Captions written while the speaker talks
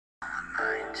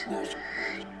mind.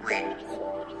 Wait,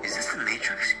 is this the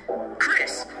Matrix?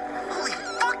 Chris! Holy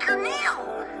fuck, you're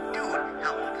Neo! Dude,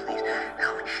 help me, please.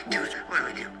 Help me. Dude, what do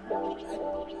I do?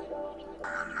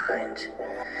 My mind.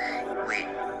 Wait,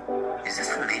 is this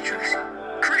the Matrix?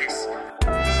 Chris!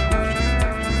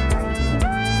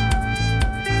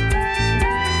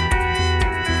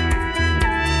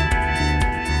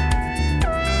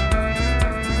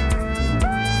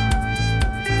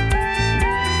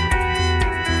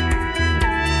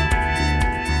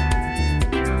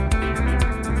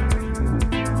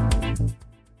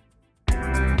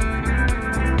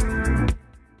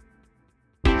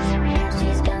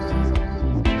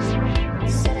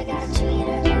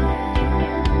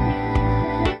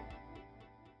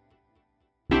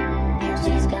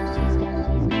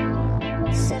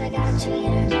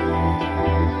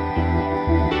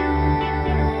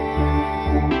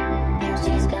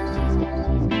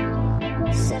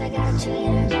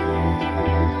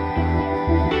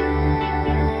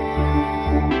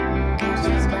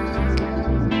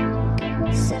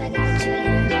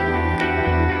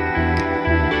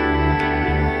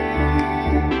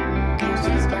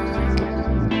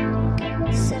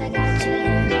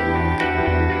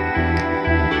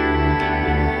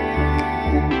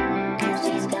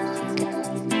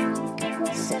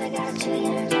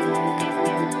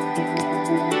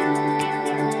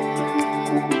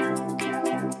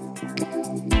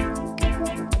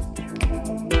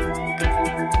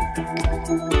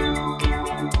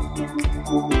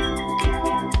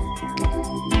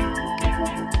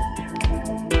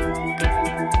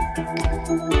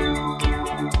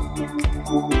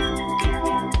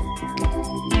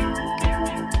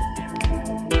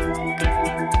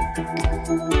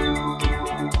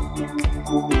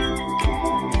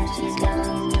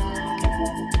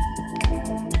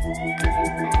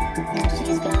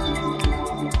 She's gone.